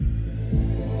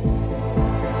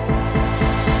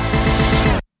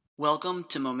Welcome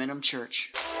to Momentum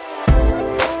Church.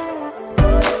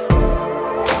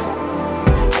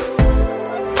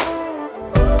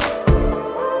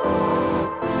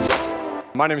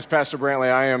 My name is Pastor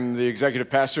Brantley. I am the executive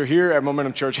pastor here at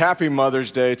Momentum Church. Happy Mother's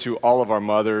Day to all of our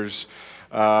mothers.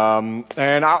 And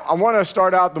I want to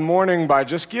start out the morning by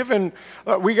just giving,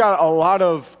 we got a lot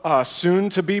of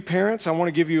soon-to-be parents. I want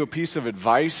to give you a piece of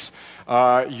advice.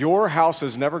 Your house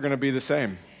is never going to be the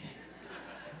same.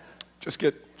 Just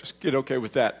get okay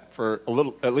with that for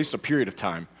at least a period of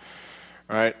time.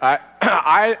 All right. Hannah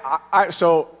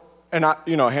and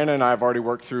I have already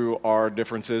worked through our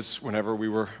differences whenever we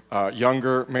were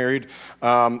younger, married.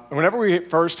 Whenever we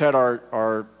first had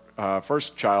our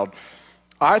first child,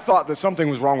 I thought that something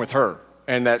was wrong with her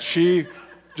and that she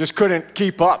just couldn't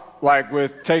keep up,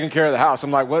 with taking care of the house. I'm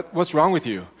like, what's wrong with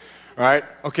you? All right.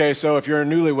 Okay. So if you're a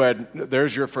newlywed,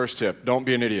 there's your first tip. Don't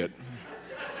be an idiot.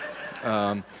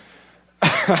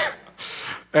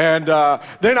 And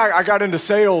then I got into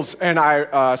sales, and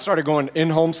I started going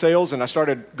in-home sales, and I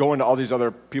started going to all these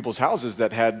other people's houses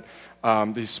that had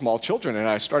these small children, and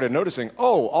I started noticing,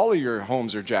 all of your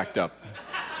homes are jacked up.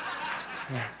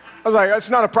 I was like, that's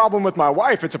not a problem with my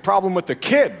wife, it's a problem with the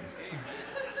kid.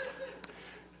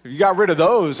 If you got rid of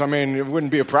those, it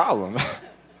wouldn't be a problem.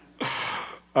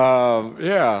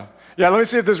 Yeah, let me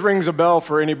see if this rings a bell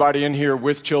for anybody in here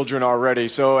with children already.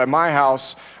 So at my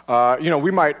house,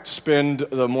 we might spend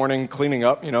the morning cleaning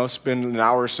up, spend an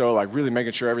hour or so, really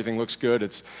making sure everything looks good.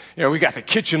 It's, we got the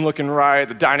kitchen looking right,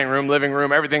 the dining room, living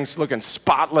room, everything's looking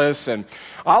spotless. And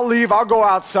I'll leave, I'll go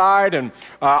outside, and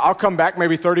I'll come back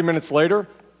maybe 30 minutes later.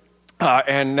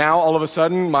 And now all of a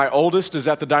sudden, my oldest is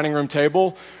at the dining room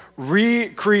table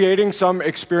recreating some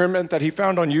experiment that he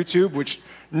found on YouTube, which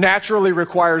naturally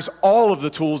requires all of the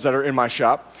tools that are in my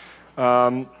shop.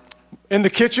 In the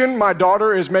kitchen, my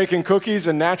daughter is making cookies,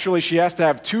 and naturally she has to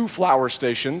have 2 flour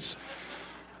stations.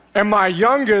 And my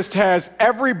youngest has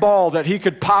every ball that he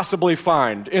could possibly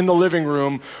find in the living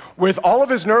room with all of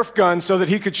his Nerf guns so that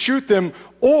he could shoot them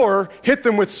or hit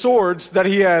them with swords that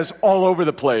he has all over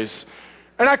the place.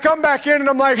 And I come back in and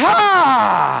I'm like,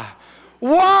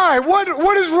 why?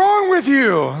 What is wrong with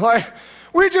you?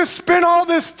 We just spent all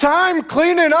this time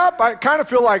cleaning up. I kind of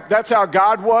feel like that's how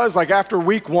God was, after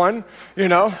week 1,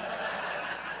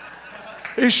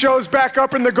 He shows back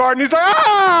up in the garden. He's like,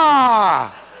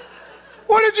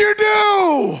 what did you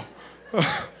do?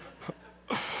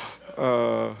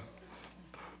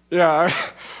 Yeah.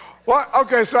 Well,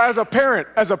 okay, so as a parent,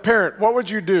 what would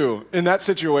you do in that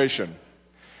situation?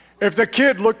 If the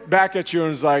kid looked back at you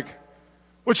and was like,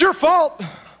 well, it's your fault.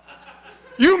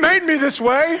 You made me this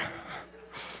way.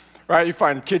 Right? You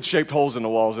find kid-shaped holes in the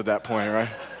walls at that point, right?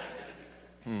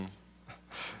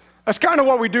 That's kind of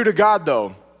what we do to God,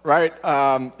 though, right?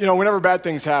 Whenever bad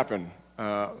things happen,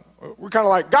 we're kind of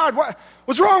like, God,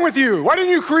 what's wrong with you? Why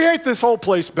didn't you create this whole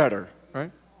place better,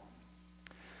 right?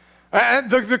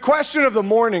 And the question of the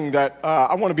morning that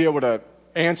I want to be able to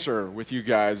answer with you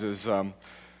guys is,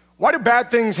 why do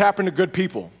bad things happen to good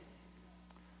people?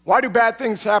 Why do bad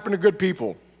things happen to good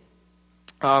people?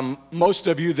 Most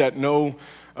of you that know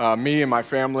me and my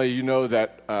family, you know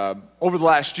that over the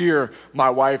last year, my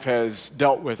wife has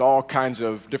dealt with all kinds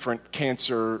of different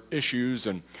cancer issues.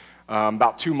 And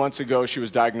about 2 months ago, she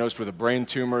was diagnosed with a brain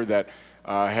tumor that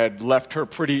had left her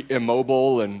pretty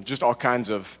immobile and just all kinds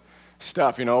of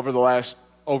stuff.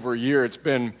 Over a year, it's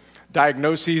been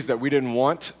diagnoses that we didn't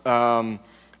want.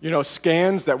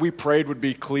 Scans that we prayed would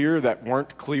be clear that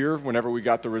weren't clear whenever we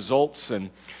got the results. And,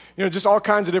 just all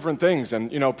kinds of different things.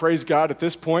 And, praise God at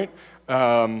this point.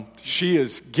 She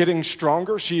is getting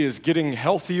stronger. She is getting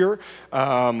healthier.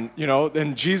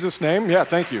 In Jesus' name. Yeah,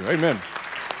 thank you. Amen.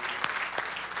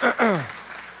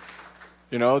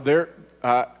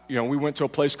 We went to a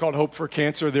place called Hope for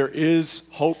Cancer. There is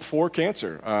hope for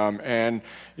cancer.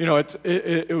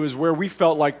 It was where we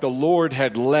felt like the Lord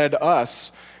had led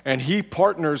us, and He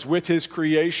partners with His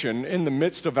creation in the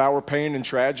midst of our pain and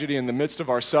tragedy, in the midst of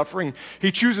our suffering.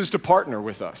 He chooses to partner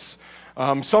with us.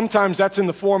 Sometimes that's in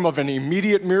the form of an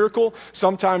immediate miracle.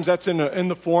 Sometimes that's in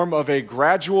the form of a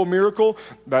gradual miracle.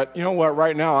 But you know what?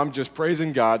 Right now, I'm just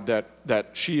praising God that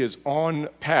she is on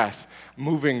path,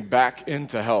 moving back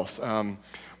into health.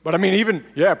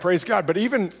 Praise God. But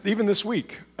even this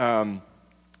week,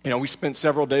 we spent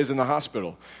several days in the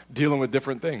hospital dealing with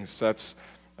different things. That's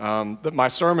my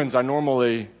sermons I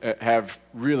normally have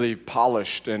really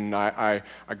polished, and I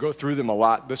go through them a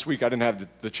lot. This week I didn't have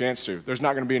the chance to. There's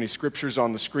not going to be any scriptures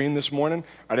on the screen this morning.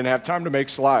 I didn't have time to make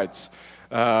slides.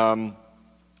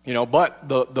 But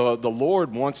the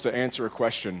Lord wants to answer a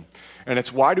question, and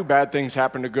it's, why do bad things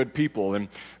happen to good people? And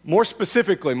more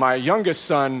specifically, my youngest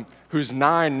son, who's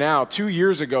 9 now, 2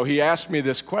 years ago, he asked me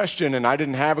this question, and I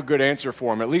didn't have a good answer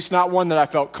for him, at least not one that I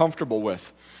felt comfortable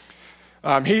with.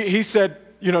 He said,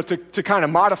 to kind of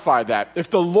modify that, if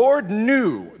the Lord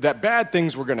knew that bad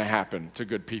things were going to happen to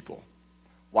good people,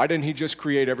 why didn't he just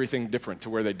create everything different to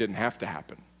where they didn't have to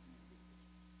happen?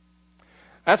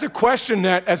 That's a question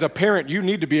that, as a parent, you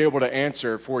need to be able to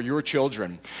answer for your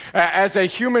children. As a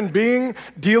human being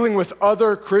dealing with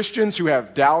other Christians who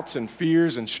have doubts and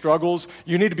fears and struggles,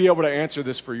 you need to be able to answer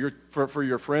this for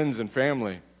your friends and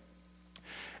family.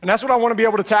 And that's what I want to be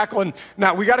able to tackle. And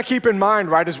now, we got to keep in mind,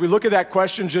 right, as we look at that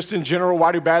question just in general,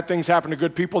 why do bad things happen to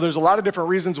good people? There's a lot of different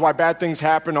reasons why bad things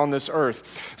happen on this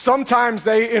earth. Sometimes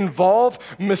they involve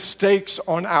mistakes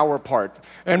on our part.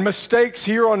 And mistakes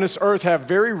here on this earth have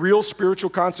very real spiritual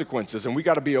consequences, and we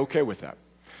got to be okay with that.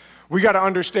 We got to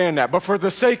understand that. But for the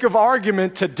sake of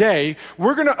argument today,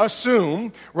 we're going to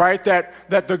assume, right, that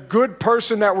the good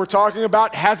person that we're talking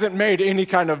about hasn't made any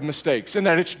kind of mistakes, and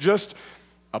that it's just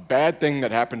a bad thing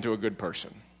that happened to a good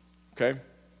person, okay?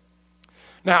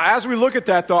 Now, as we look at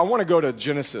that, though, I want to go to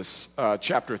Genesis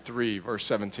chapter 3, verse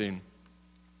 17.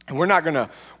 And we're not going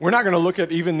to look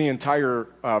at even the entire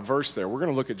verse there. We're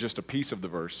going to look at just a piece of the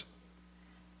verse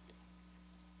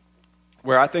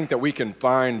where I think that we can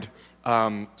find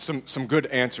some good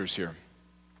answers here.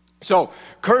 So,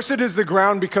 cursed is the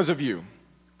ground because of you.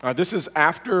 This is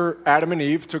after Adam and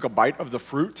Eve took a bite of the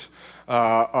fruit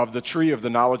of the tree of the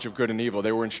knowledge of good and evil.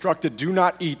 They were instructed, do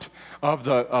not eat of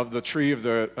the tree of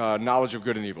the knowledge of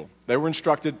good and evil. They were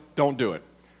instructed, don't do it.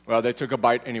 Well, they took a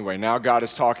bite anyway. Now God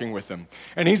is talking with them.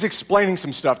 And he's explaining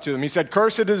some stuff to them. He said,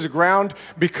 cursed is the ground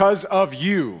because of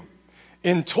you.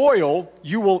 In toil,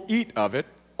 you will eat of it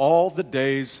all the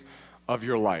days of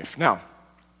your life. Now,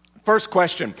 first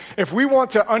question. If we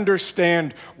want to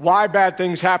understand why bad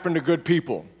things happen to good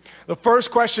people, the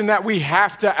first question that we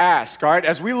have to ask, all right,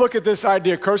 as we look at this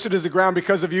idea, cursed is the ground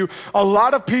because of you, a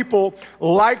lot of people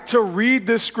like to read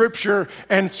this scripture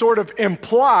and sort of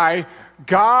imply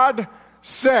God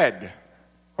said,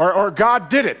 or God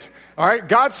did it, all right?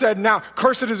 God said, now,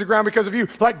 cursed is the ground because of you.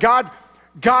 Like God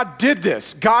did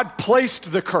this. God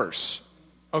placed the curse,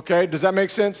 okay? Does that make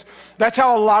sense? That's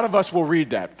how a lot of us will read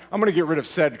that. I'm going to get rid of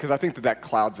said because I think that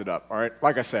clouds it up, all right?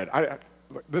 Like I said,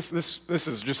 this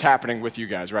is just happening with you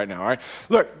guys right now, all right?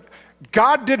 Look,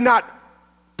 God did not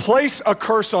place a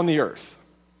curse on the earth,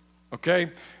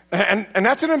 okay? And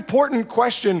that's an important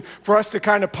question for us to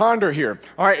kind of ponder here.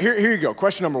 All right, here you go.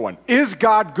 Question number 1. Is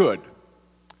God good?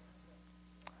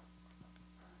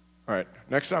 All right,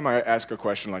 next time I ask a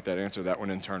question like that, answer that one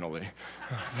internally.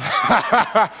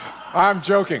 I'm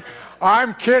joking.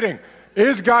 I'm kidding.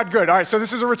 Is God good? All right, so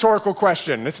this is a rhetorical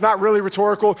question. It's not really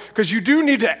rhetorical because you do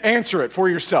need to answer it for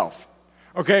yourself,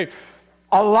 okay?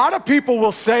 A lot of people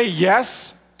will say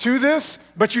yes to this,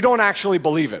 but you don't actually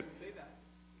believe it.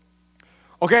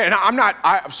 Okay, and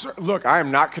I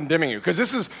am not condemning you because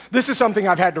this is something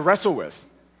I've had to wrestle with.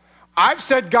 I've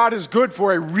said God is good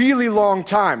for a really long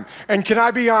time, and can I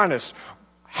be honest?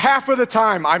 Half of the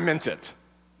time I meant it.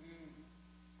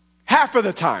 Half of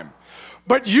the time.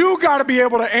 But you got to be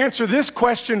able to answer this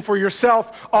question for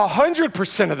yourself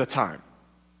 100% of the time.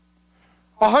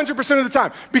 100% of the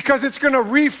time, because it's going to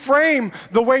reframe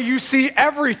the way you see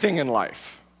everything in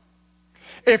life.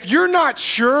 If you're not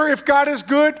sure if God is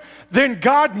good, then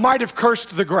God might have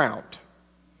cursed the ground.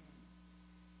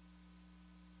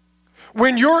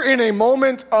 When you're in a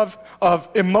moment of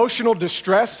emotional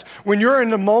distress, when you're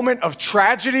in a moment of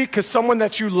tragedy because someone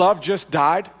that you love just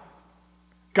died,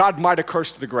 God might have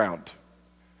cursed the ground.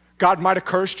 God might have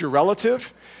cursed your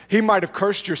relative. He might have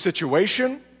cursed your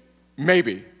situation.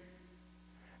 Maybe.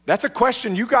 That's a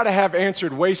question you got to have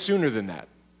answered way sooner than that.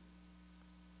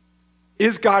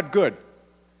 Is God good?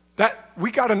 That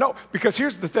we got to know, because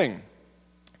here's the thing.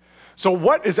 So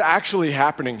what is actually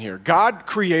happening here? God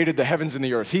created the heavens and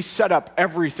the earth. He set up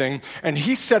everything, and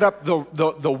he set up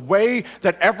the way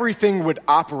that everything would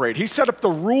operate. He set up the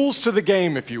rules to the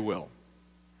game, if you will.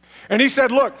 And he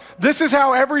said, look, this is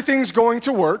how everything's going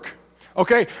to work.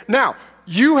 Okay, now,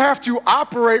 you have to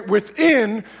operate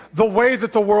within the way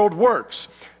that the world works.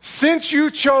 Since you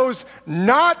chose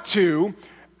not to,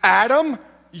 Adam,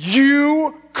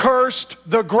 you cursed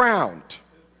the ground.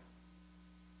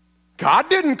 God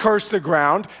didn't curse the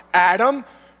ground. Adam,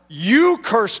 you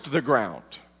cursed the ground.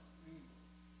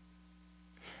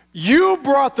 You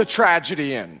brought the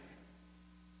tragedy in.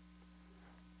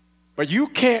 But you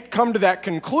can't come to that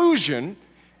conclusion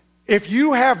if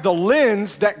you have the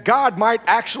lens that God might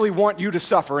actually want you to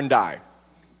suffer and die.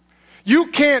 You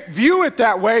can't view it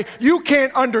that way. You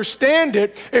can't understand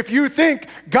it if you think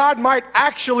God might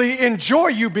actually enjoy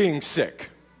you being sick.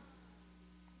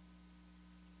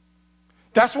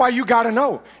 That's why you got to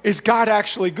know, is God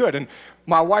actually good? And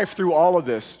my wife, through all of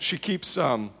this, she keeps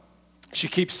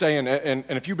saying, and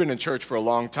if you've been in church for a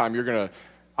long time,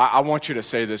 I want you to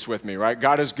say this with me, right?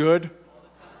 God is good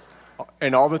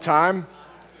and all the time.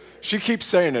 She keeps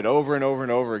saying it over and over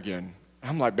and over again.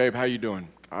 I'm like, babe, how you doing?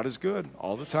 God is good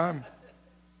all the time.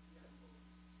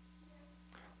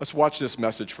 Let's watch this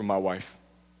message from my wife.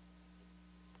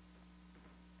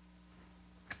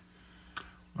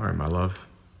 All right, my love.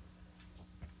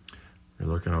 You're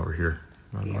looking over here,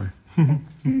 by the way.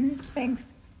 Thanks.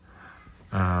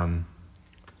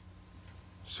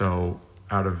 So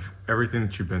out of everything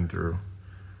that you've been through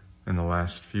in the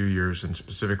last few years, and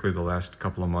specifically the last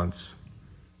couple of months,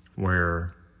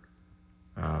 where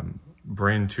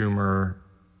brain tumor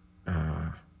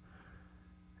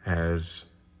has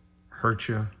hurt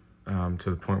you to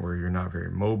the point where you're not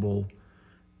very mobile,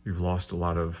 you've lost a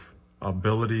lot of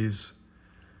abilities.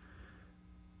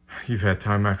 You've had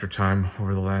time after time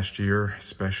over the last year,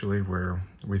 especially where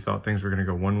we thought things were going to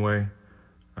go one way,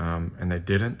 and they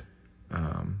didn't.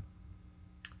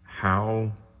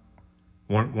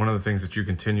 One of the things that you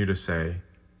continue to say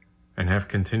and have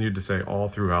continued to say all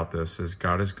throughout this is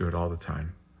God is good all the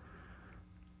time.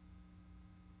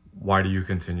 Why do you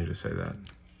continue to say that?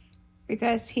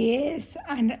 Because he is.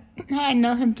 I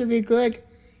know him to be good.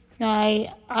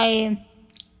 I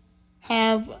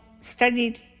have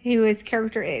studied who his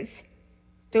character is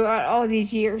throughout all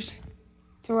these years,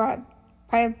 throughout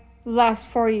probably the last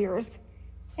 4 years.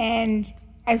 And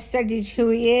I've studied who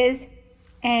he is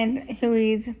and who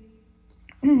he's...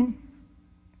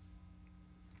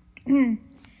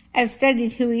 I've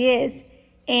studied who he is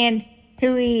and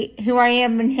who I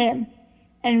am in him.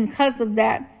 And because of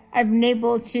that, I've been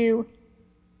able to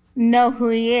know who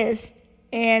he is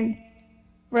and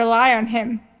rely on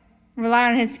him, rely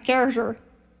on his character,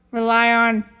 rely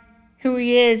on who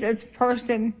he is as a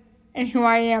person and who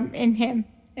I am in him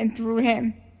and through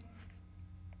him.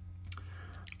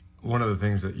 One of the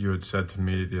things that you had said to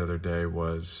me the other day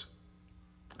was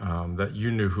that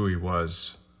you knew who he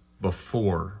was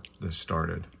before this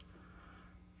started,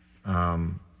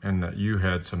 and that you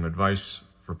had some advice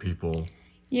for people.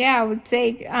 Yeah, I would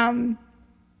say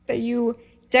that you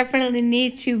definitely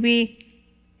need to be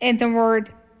in the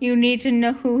Word. You need to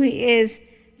know who he is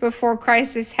before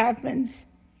crisis happens,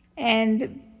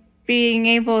 and being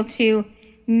able to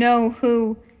know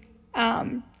who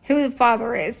the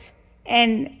Father is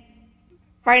and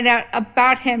find out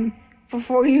about him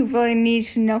before you really need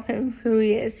to know who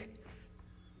he is.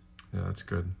 Yeah, that's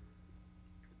good.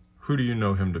 Who do you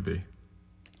know him to be?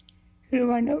 Who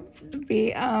do I know to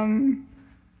be?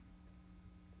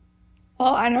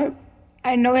 Well, I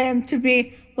know him to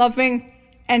be loving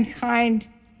and kind,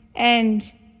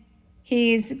 and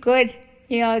he's good.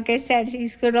 Like I said,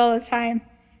 he's good all the time.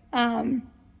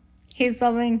 He's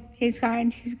loving, he's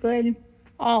kind, he's good,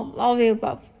 all the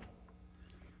above.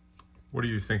 What do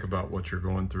you think about what you're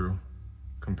going through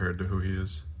compared to who he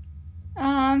is?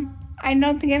 I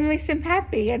don't think it makes him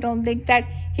happy. I don't think that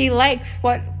he likes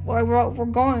what we're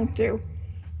going through.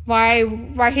 Why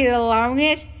he's allowing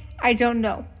it, I don't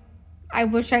know. I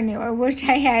wish I knew. I wish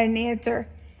I had an answer,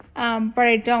 but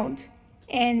I don't.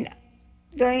 And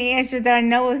the only answer that I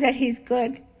know is that he's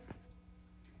good.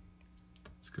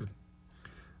 That's good.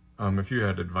 If you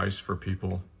had advice for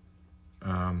people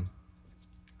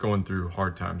going through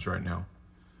hard times right now,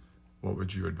 what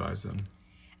would you advise them?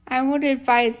 I would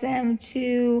advise them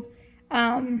to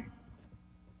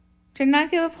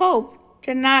not give up hope,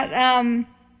 to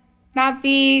not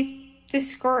be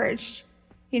discouraged.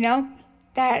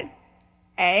 That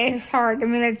it's hard. I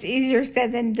mean, it's easier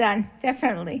said than done,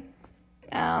 definitely.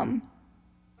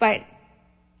 But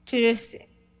to just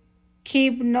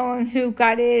keep knowing who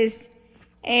God is,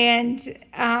 and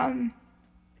I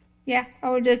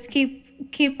would just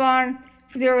keep on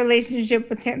with your relationship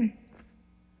with him.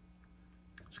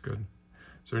 That's good.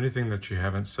 Is there anything that you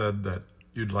haven't said that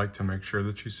you'd like to make sure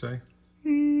that you say?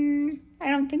 I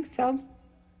don't think so.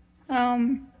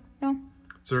 No.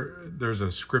 There's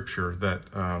a scripture that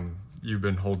you've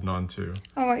been holding on to.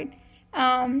 All right.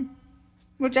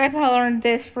 Which I've learned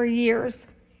this for years.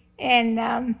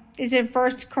 And it's in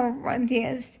 1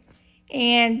 Corinthians.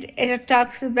 And it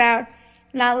talks about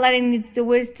not letting the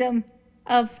wisdom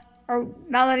or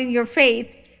not letting your faith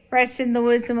rest in the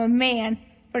wisdom of man,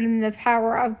 but in the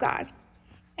power of God.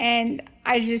 And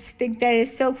I just think that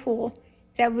is so cool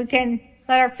that we can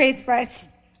let our faith rest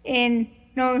in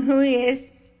knowing who he is,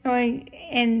 knowing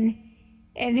in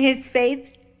his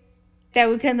faith, that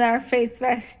we can let our faith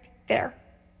rest there.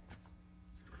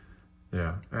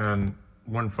 Yeah, and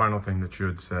one final thing that you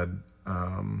had said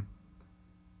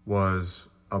was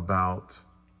about,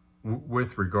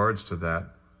 with regards to that,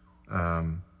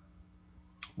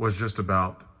 was just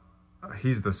about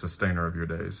he's the sustainer of your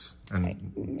days.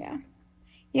 And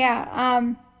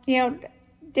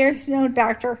there's no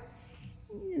doctor.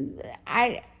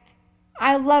 I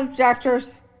love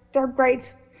doctors. They're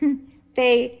great.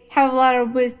 They have a lot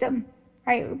of wisdom,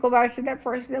 right? We'll go back to that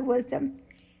first, the wisdom.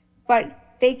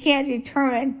 But they can't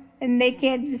determine and they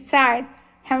can't decide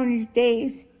how many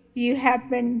days you have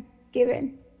been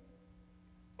given.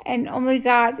 And only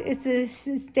God is the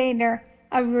sustainer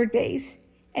of your days.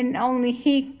 And only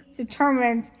He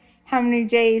determines how many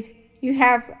days you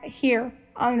have here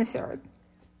on this earth.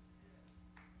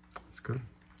 That's good.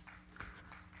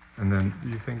 And then do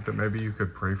you think that maybe you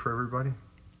could pray for everybody?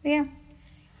 Yeah.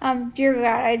 Dear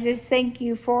God, I just thank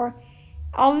you for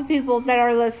all the people that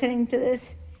are listening to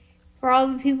this, for all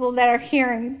the people that are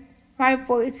hearing my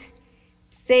voice.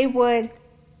 They would,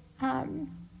 that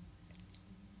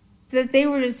they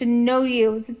were just to know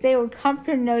you, that they would come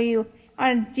to know you on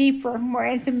a deeper, more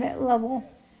intimate level,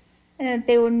 and that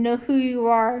they would know who you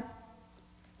are,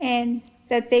 and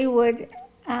that they would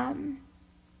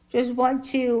just want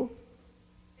to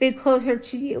be closer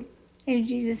to you. In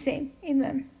Jesus' name,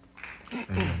 amen.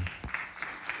 Amen.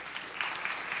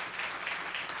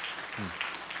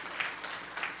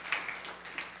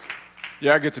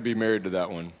 Yeah, I get to be married to that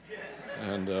one.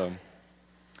 And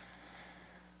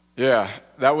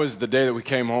that was the day that we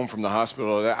came home from the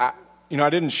hospital. I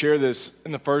didn't share this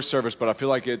in the first service, but I feel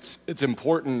like it's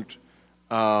important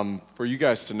for you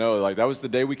guys to know. Like, that was the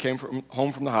day we came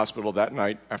home from the hospital that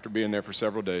night after being there for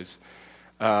several days.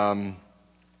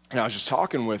 And I was just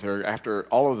talking with her after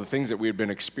all of the things that we had been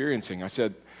experiencing. I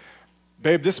said,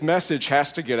 babe, this message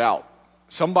has to get out.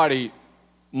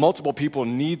 Multiple people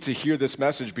need to hear this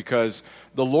message because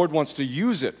the Lord wants to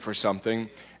use it for something,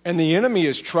 and the enemy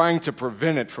is trying to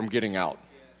prevent it from getting out.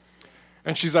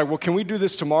 And she's like, well, can we do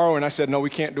this tomorrow? And I said, no, we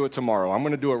can't do it tomorrow. I'm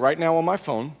going to do it right now on my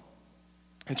phone.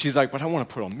 And she's like, but I want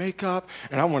to put on makeup,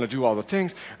 and I want to do all the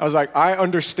things. I was like, I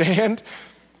understand.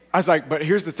 I was like, but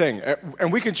here's the thing,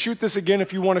 and we can shoot this again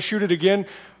if you want to shoot it again,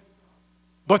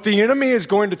 but the enemy is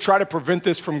going to try to prevent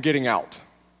this from getting out.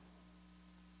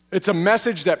 It's a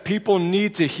message that people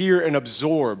need to hear and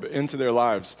absorb into their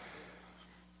lives.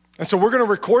 And so we're going to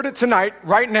record it tonight,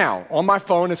 right now, on my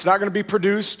phone. It's not going to be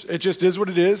produced. It just is what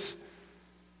it is.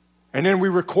 And then we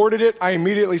recorded it. I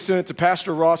immediately sent it to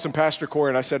Pastor Ross and Pastor Corey,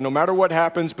 and I said, no matter what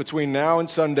happens between now and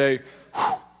Sunday,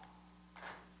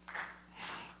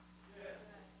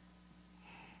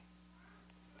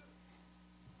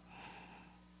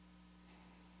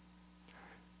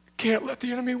 can't let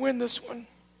the enemy win this one.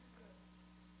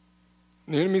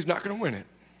 The enemy's not going to win it.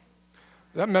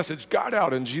 That message got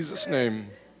out in Jesus' name.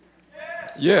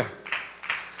 Yeah.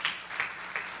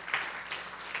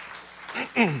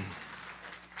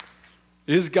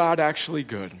 Is God actually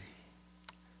good?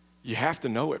 You have to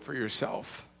know it for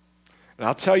yourself. And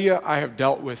I'll tell you, I have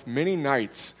dealt with many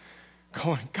nights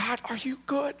going, God, are you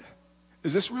good?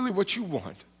 Is this really what you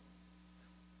want?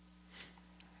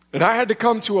 And I had to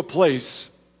come to a place,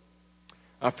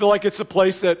 I feel like it's a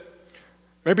place that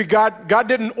maybe God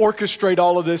didn't orchestrate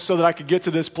all of this so that I could get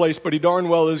to this place, but He darn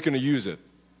well is going to use it.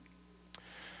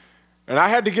 And I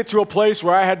had to get to a place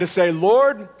where I had to say,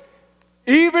 Lord,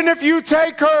 even if you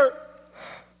take her,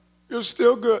 you're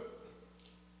still good.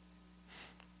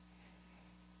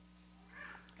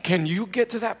 Can you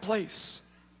get to that place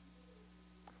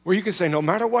where you can say, no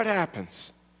matter what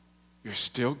happens, you're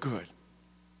still good?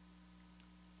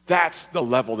 That's the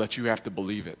level that you have to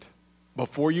believe it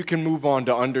before you can move on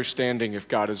to understanding if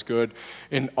God is good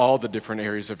in all the different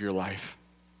areas of your life.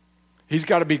 He's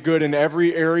got to be good in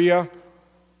every area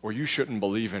or you shouldn't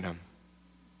believe in Him.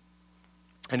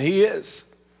 And He is.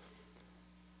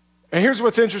 And here's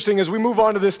what's interesting as we move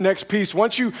on to this next piece.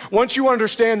 Once you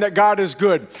understand that God is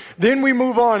good, then we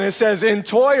move on. It says, in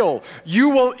toil, you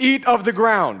will eat of the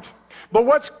ground. But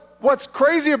what's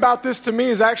crazy about this to me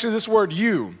is actually this word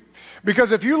you.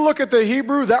 Because if you look at the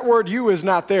Hebrew, that word you is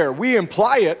not there. We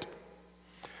imply it,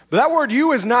 but that word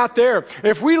you is not there.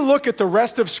 If we look at the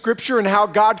rest of Scripture and how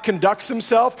God conducts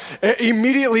Himself,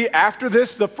 immediately after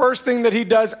this, the first thing that He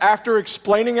does after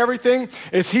explaining everything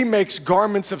is He makes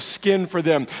garments of skin for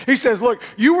them. He says, look,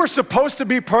 you were supposed to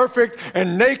be perfect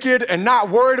and naked and not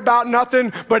worried about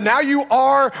nothing, but now you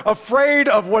are afraid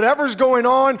of whatever's going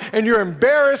on and you're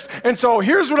embarrassed. And so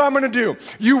here's what I'm going to do.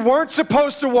 You weren't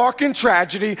supposed to walk in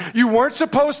tragedy. You weren't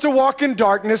supposed to walk in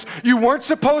darkness. You weren't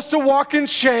supposed to walk in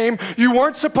shame. You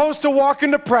weren't supposed supposed to walk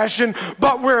in depression,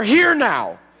 but we're here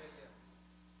now.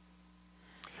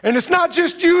 And it's not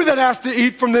just you that has to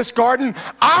eat from this garden.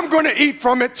 I'm going to eat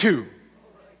from it too.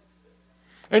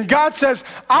 And God says,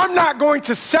 I'm not going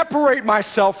to separate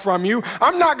myself from you.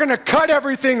 I'm not going to cut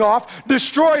everything off,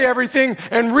 destroy everything,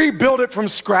 and rebuild it from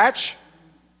scratch.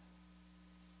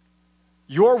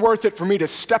 You're worth it for me to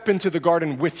step into the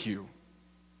garden with you.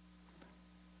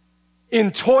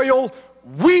 In toil,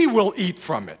 we will eat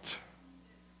from it.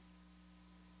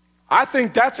 I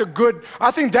think that's a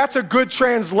good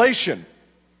translation.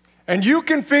 And you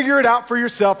can figure it out for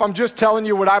yourself. I'm just telling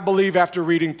you what I believe after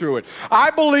reading through it. I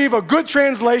believe a good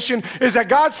translation is that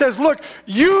God says, look,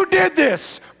 you did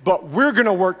this, but we're going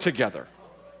to work together.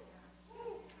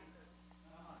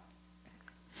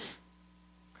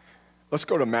 Let's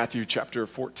go to Matthew chapter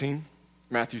 14.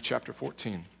 Matthew chapter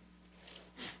 14.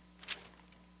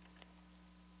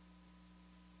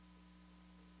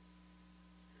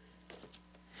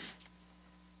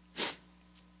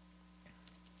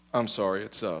 I'm sorry,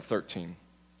 it's 13.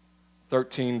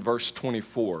 13, verse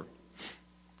 24.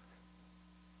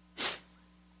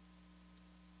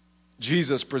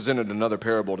 Jesus presented another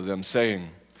parable to them, saying,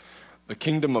 the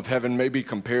kingdom of heaven may be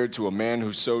compared to a man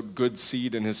who sowed good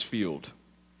seed in his field.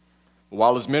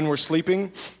 While his men were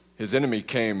sleeping, his enemy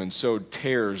came and sowed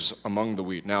tares among the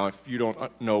wheat. Now, if you don't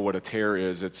know what a tare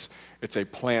is, it's a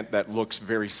plant that looks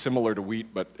very similar to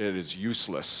wheat, but it is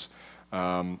useless.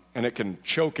 And it can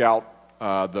choke out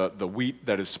the wheat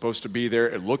that is supposed to be there.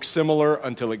 It looks similar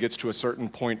until it gets to a certain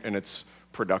point in its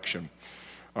production.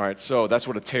 All right, so that's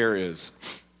what a tare is.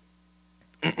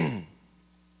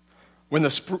 When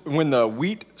the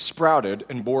wheat sprouted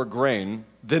and bore grain,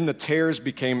 then the tares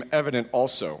became evident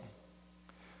also.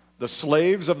 The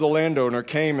slaves of the landowner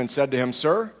came and said to him,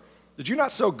 Sir, did you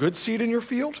not sow good seed in your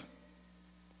field?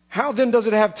 How then does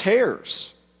it have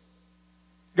tares?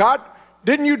 God,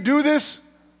 didn't you do this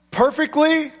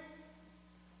perfectly?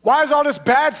 Why is all this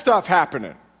bad stuff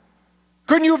happening?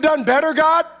 Couldn't you have done better,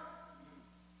 God?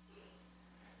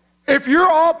 If you're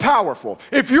all powerful,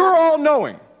 if you're all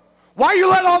knowing, why you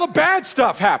let all the bad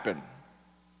stuff happen?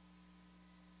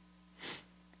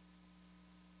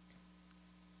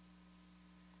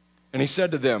 And he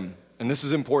said to them, and this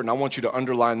is important, I want you to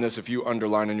underline this if you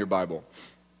underline in your Bible.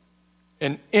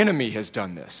 An enemy has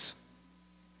done this.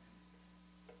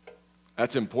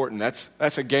 That's important.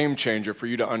 That's a game changer for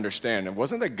you to understand. It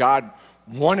wasn't that God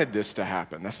wanted this to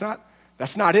happen. That's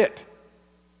not it.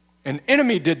 An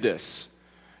enemy did this.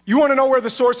 You want to know where the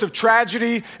source of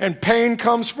tragedy and pain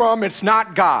comes from? It's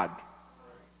not God.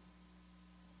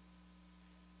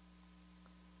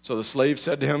 So the slave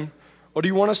said to him, well, do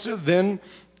you want us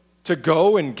to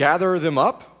go and gather them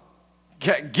up?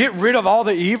 Get rid of all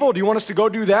the evil? Do you want us to go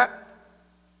do that?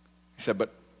 He said,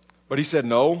 but he said,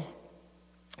 no.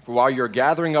 For while you're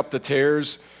gathering up the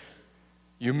tares,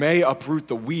 you may uproot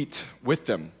the wheat with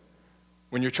them.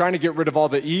 When you're trying to get rid of all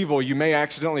the evil, you may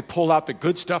accidentally pull out the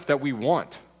good stuff that we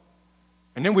want.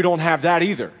 And then we don't have that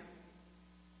either.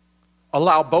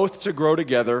 Allow both to grow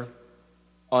together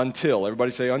until,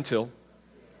 everybody say until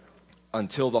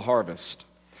the harvest.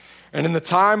 And in the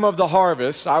time of the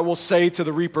harvest, I will say to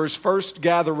the reapers, first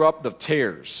gather up the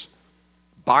tares,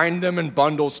 bind them in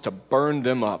bundles to burn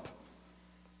them up.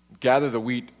 Gather the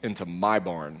wheat into my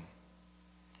barn.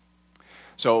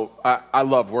 So I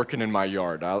love working in my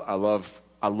yard. I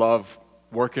love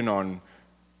working on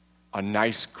a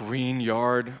nice green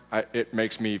yard. It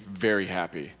makes me very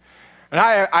happy. And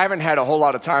I haven't had a whole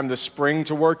lot of time this spring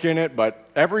to work in it, but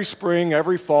every spring,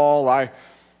 every fall, I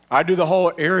do the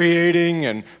whole aerating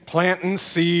and planting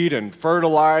seed and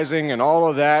fertilizing and all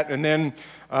of that. And then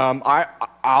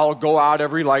I'll go out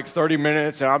every 30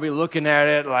 minutes and I'll be looking at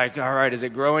it like, all right, is it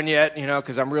growing yet?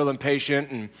 Because I'm real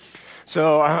impatient. And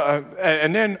so,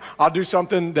 and then I'll do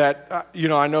something that,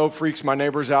 I know freaks my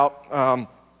neighbors out.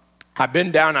 I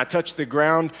bend down, I touch the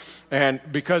ground, and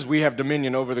because we have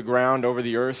dominion over the ground, over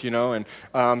the earth, and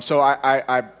so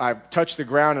I touch the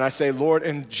ground and I say, Lord,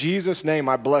 in Jesus' name,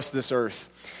 I bless this earth.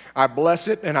 I bless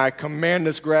it and I command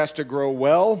this grass to grow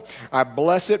well. I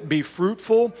bless it, be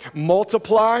fruitful,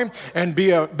 multiply, and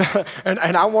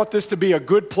and I want this to be a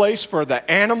good place for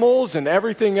the animals and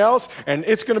everything else, and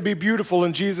it's going to be beautiful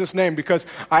in Jesus' name because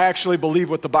I actually believe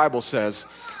what the Bible says.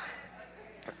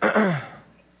 Yeah,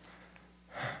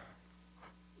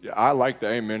 I like the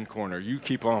amen corner. You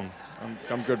keep on.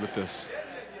 I'm good with this.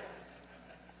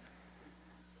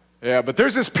 Yeah, but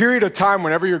there's this period of time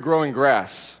whenever you're growing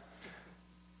grass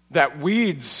that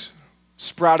weeds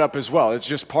sprout up as well. It's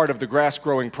just part of the grass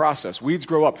growing process. Weeds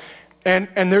grow up.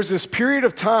 And there's this period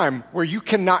of time where you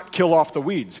cannot kill off the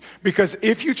weeds. Because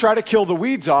if you try to kill the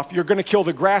weeds off, you're going to kill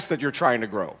the grass that you're trying to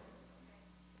grow.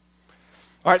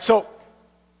 All right, so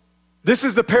this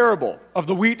is the parable of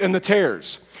the wheat and the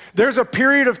tares. There's a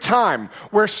period of time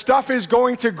where stuff is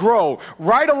going to grow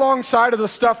right alongside of the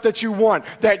stuff that you want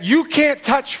that you can't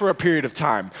touch for a period of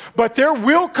time. But there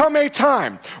will come a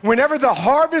time whenever the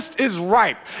harvest is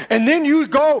ripe, and then you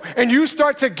go and you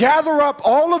start to gather up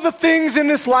all of the things in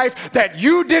this life that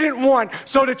you didn't want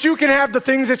so that you can have the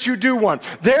things that you do want.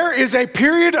 There is a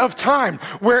period of time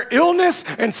where illness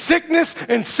and sickness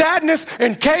and sadness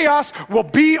and chaos will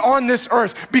be on this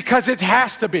earth because it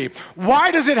has to be.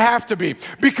 Why does it have to be?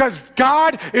 Because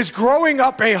God is growing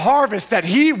up a harvest that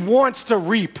He wants to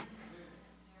reap.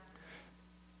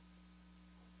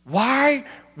 Why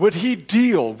would He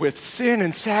deal with sin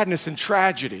and sadness and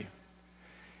tragedy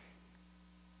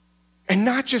and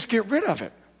not just get rid of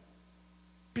it?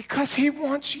 Because He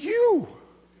wants you.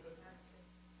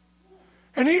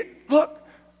 And look,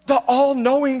 the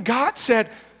all-knowing God said,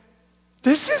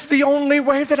 this is the only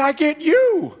way that I get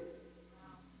you.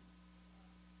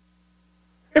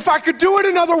 If I could do it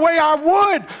another way, I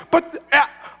would. But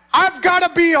I've got to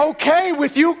be okay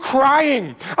with you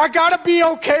crying. I got to be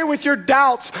okay with your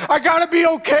doubts. I got to be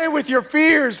okay with your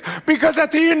fears. Because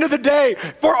at the end of the day,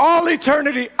 for all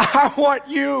eternity, I want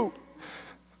you.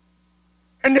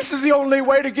 And this is the only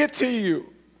way to get to you.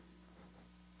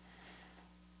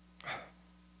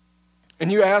 And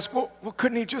you ask, well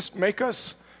couldn't He just make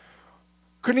us,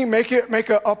 couldn't He make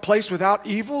a place without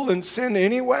evil and sin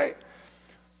anyway?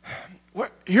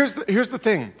 Here's the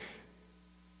thing.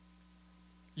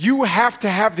 You have to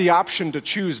have the option to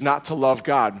choose not to love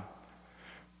God.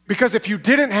 Because if you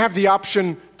didn't have the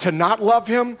option to not love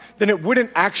Him, then it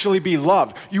wouldn't actually be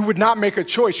love. You would not make a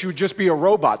choice. You would just be a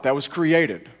robot that was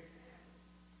created.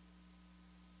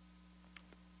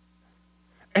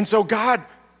 And so God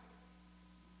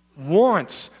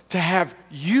wants to have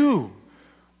you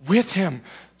with Him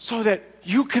so that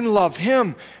you can love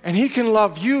Him and He can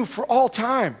love you for all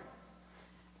time.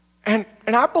 And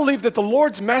I believe that the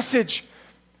Lord's message,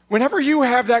 whenever you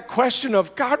have that question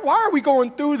of, God, why are we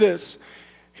going through this?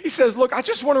 He says, look, I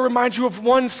just want to remind you of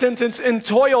one sentence: in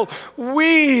toil,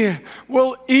 we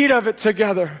will eat of it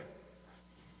together.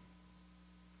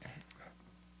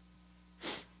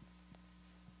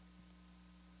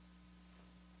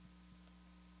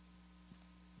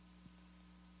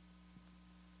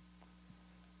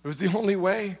 It was the only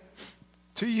way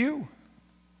to you.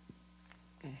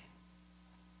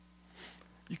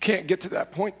 You can't get to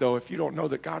that point, though, if you don't know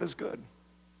that God is good.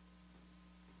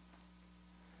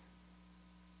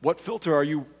 What filter are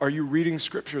you reading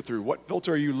Scripture through? What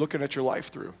filter are you looking at your life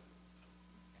through?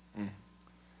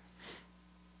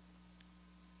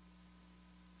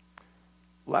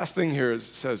 Last thing here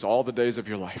says all the days of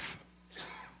your life.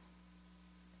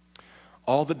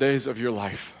 All the days of your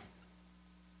life.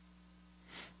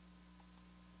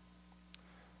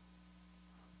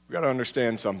 We've got to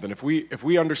understand something. If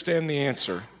we understand the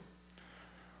answer,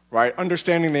 right?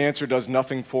 Understanding the answer does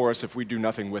nothing for us if we do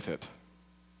nothing with it.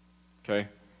 Okay?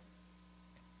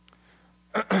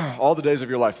 All the days of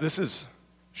your life. This is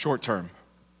short term.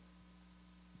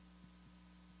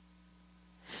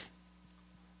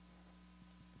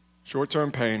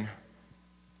 Short-term pain,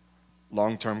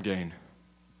 long-term gain.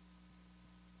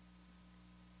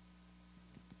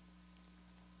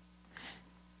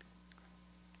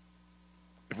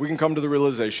 If we can come to the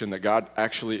realization that God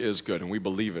actually is good, and we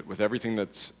believe it with everything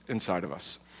that's inside of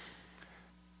us,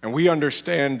 and we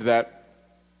understand that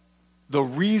the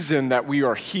reason that we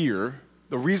are here,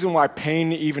 the reason why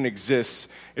pain even exists,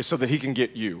 is so that He can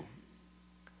get you.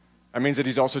 That means that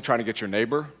He's also trying to get your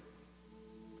neighbor.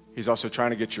 He's also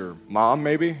trying to get your mom,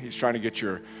 maybe. He's trying to get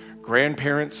your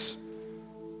grandparents.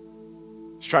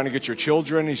 He's trying to get your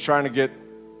children. He's trying to get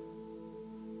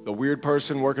the weird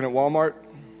person working at Walmart.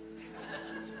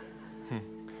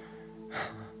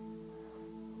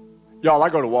 Y'all, I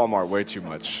go to Walmart way too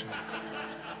much.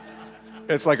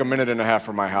 It's like a minute and a half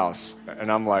from my house, and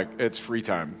I'm like, it's free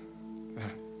time.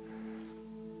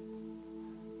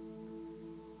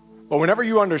 But whenever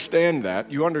you understand that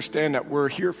we're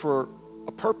here for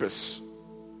a purpose.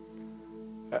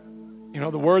 You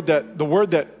know, the word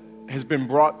that has been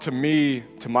brought to me,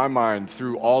 to my mind,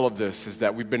 through all of this is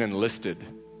that we've been enlisted.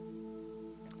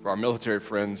 For our military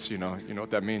friends, you know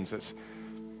what that means.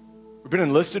 We've been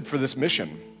enlisted for this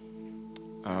mission.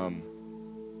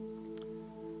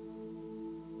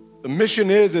 The mission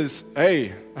is,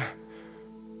 hey,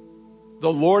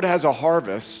 the Lord has a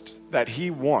harvest that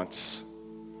He wants.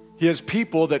 He has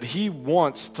people that He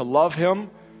wants to love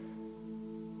Him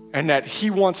and that He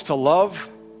wants to love.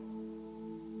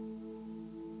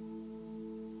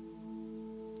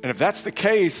 And if that's the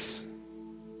case,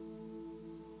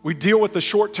 we deal with the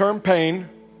short-term pain,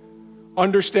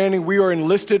 understanding we are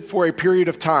enlisted for a period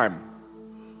of time.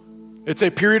 It's a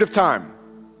period of time.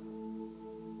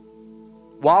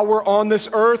 While we're on this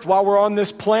earth, while we're on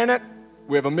this planet,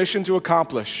 we have a mission to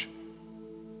accomplish.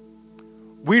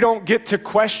 We don't get to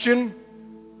question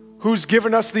who's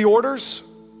given us the orders.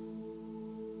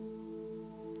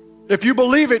 If you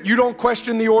believe it, you don't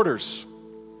question the orders.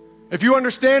 If you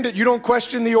understand it, you don't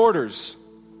question the orders.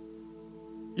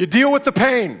 You deal with the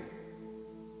pain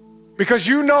because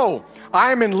you know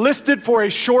I am enlisted for a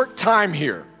short time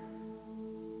here.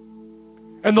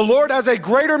 And the Lord has a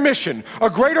greater mission, a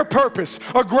greater purpose,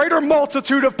 a greater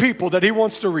multitude of people that He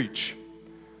wants to reach.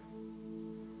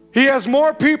 He has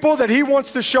more people that He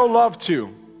wants to show love to.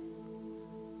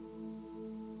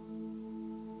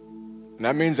 And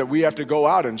that means that we have to go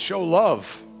out and show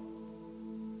love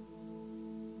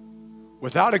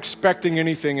without expecting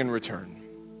anything in return.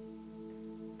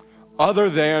 Other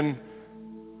than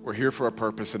we're here for a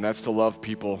purpose, and that's to love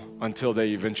people until they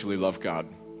eventually love God.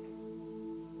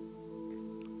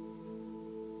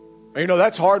 And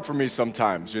that's hard for me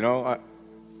sometimes,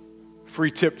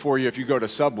 Free tip for you: if you go to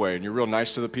Subway and you're real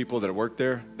nice to the people that work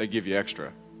there, they give you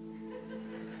extra.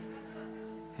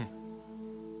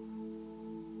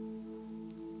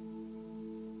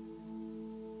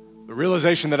 The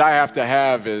realization that I have to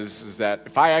have is that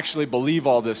if I actually believe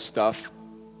all this stuff,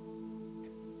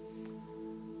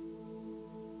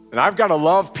 then I've got to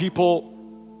love people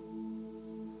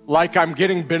like I'm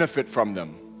getting benefit from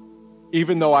them,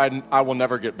 even though I will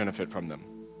never get benefit from them.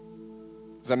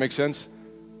 Does that make sense?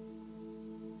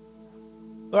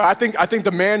 I think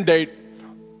the mandate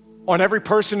on every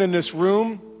person in this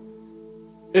room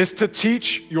is to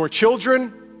teach your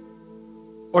children,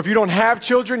 or if you don't have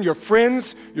children, your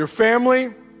friends, your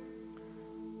family,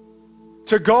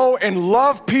 to go and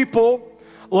love people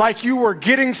like you were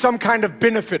getting some kind of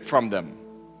benefit from them,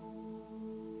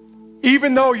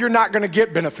 even though you're not going to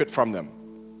get benefit from them.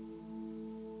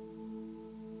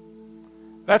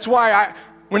 That's why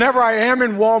whenever I am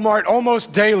in Walmart,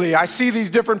 almost daily, I see these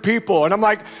different people, and I'm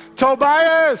like,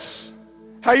 Tobias,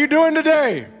 how you doing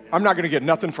today? I'm not going to get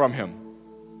nothing from him.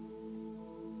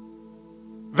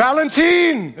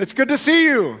 Valentine, it's good to see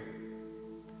you.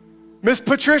 Miss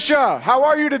Patricia, how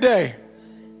are you today?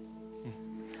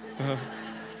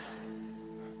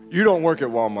 You don't work at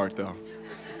Walmart, though.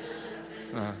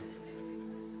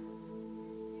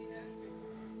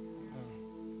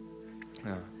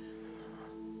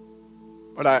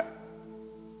 But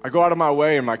I go out of my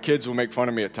way, and my kids will make fun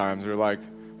of me at times. They're like,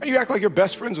 hey, you act like you're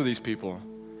best friends with these people.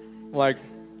 Like,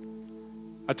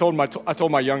 I told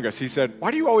my youngest, he said,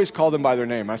 why do you always call them by their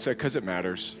name? I said, because it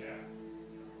matters.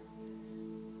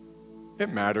 It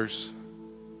matters.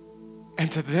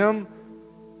 And to them,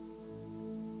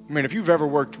 if you've ever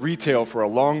worked retail for a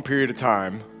long period of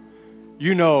time,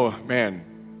 you know, man,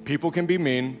 people can be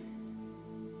mean.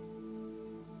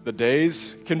 The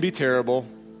days can be terrible.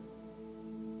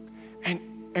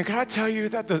 And can I tell you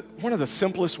that one of the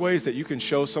simplest ways that you can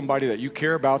show somebody that you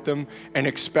care about them and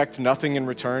expect nothing in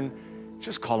return,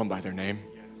 just call them by their name.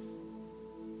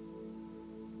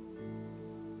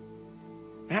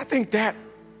 And I think that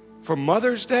for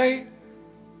Mother's Day,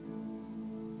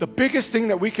 the biggest thing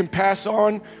that we can pass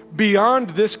on beyond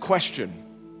this question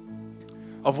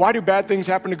of why do bad things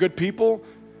happen to good people,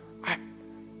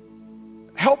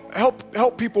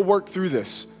 help people work through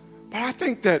this. But I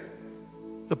think that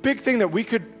the big thing that we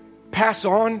could pass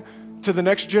on to the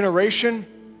next generation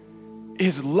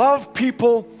is love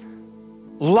people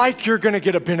like you're going to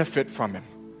get a benefit from him,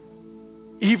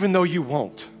 even though you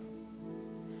won't.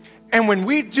 And when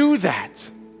we do that,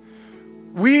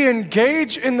 we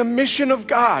engage in the mission of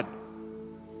God.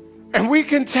 And we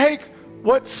can take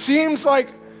what seems like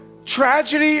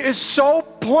tragedy is so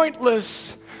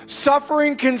pointless,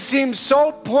 suffering can seem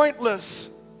so pointless.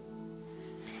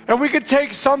 And we could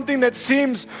take something that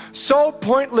seems so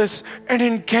pointless and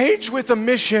engage with a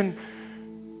mission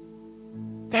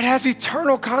that has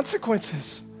eternal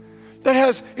consequences, that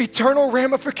has eternal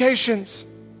ramifications.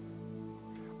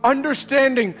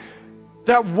 Understanding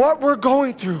that what we're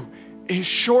going through is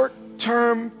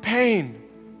short-term pain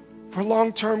for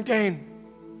long-term gain.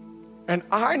 And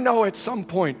I know at some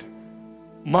point,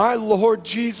 my Lord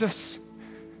Jesus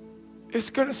is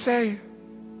going to say,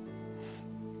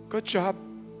 good job.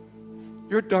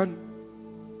 You're done.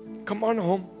 Come on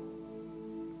home.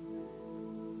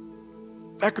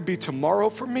 That could be tomorrow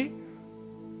for me.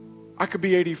 I could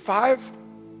be 85.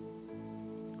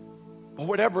 or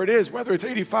whatever it is, whether it's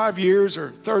 85 years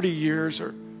or 30 years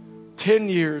or 10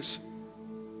 years.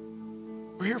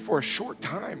 We're here for a short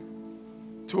time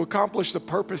to accomplish the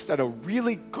purpose that a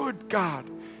really good God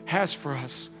has for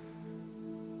us.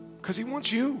 Because he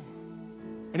wants you,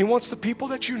 and he wants the people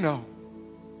that you know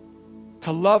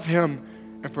to love him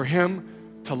and for him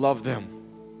to love them.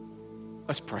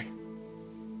 Let's pray.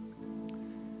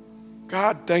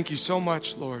 God, thank you so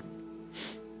much, Lord.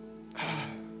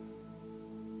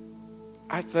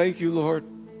 I thank you, Lord,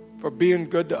 for being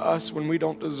good to us when we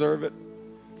don't deserve it.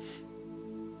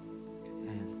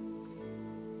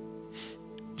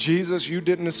 Jesus, you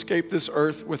didn't escape this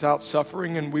earth without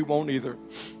suffering, and we won't either.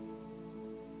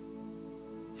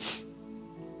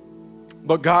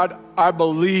 But God, I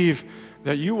believe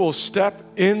that you will step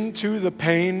into the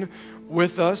pain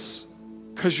with us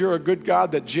because you're a good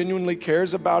God that genuinely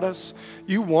cares about us.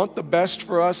 You want the best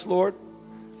for us, Lord.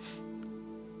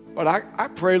 But I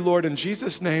pray, Lord, in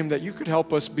Jesus' name, that you could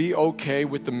help us be okay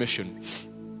with the mission,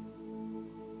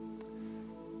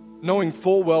 knowing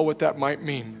full well what that might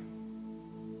mean.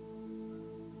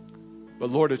 But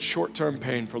Lord, it's short-term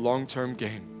pain for long-term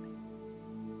gain.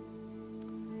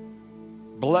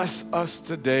 Bless us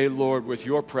today, Lord, with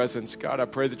your presence, God. I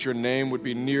pray that your name would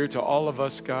be near to all of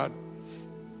us, God.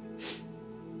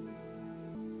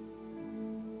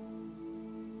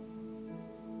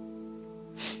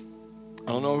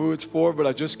 I don't know who it's for, but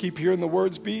I just keep hearing the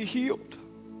words, be healed.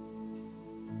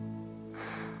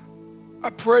 I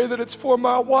pray that it's for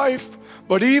my wife,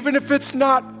 but even if it's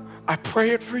not, I pray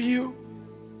it for you.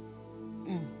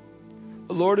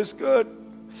 The Lord is good.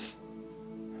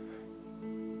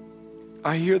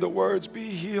 I hear the words, be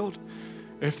healed.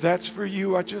 If that's for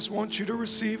you, I just want you to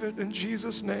receive it in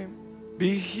Jesus' name.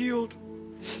 Be healed.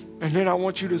 And then I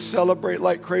want you to celebrate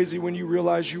like crazy when you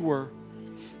realize you were.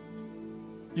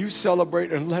 You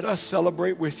celebrate and let us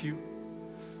celebrate with you.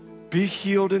 Be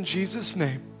healed in Jesus'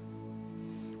 name.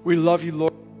 We love you,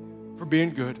 Lord, for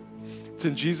being good. It's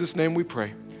in Jesus' name we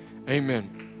pray. Amen.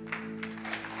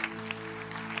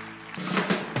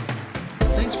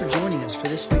 Thanks for joining us for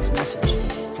this week's message.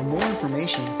 For more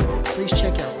information, please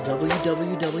check out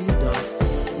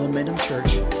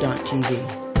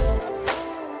www.momentumchurch.tv.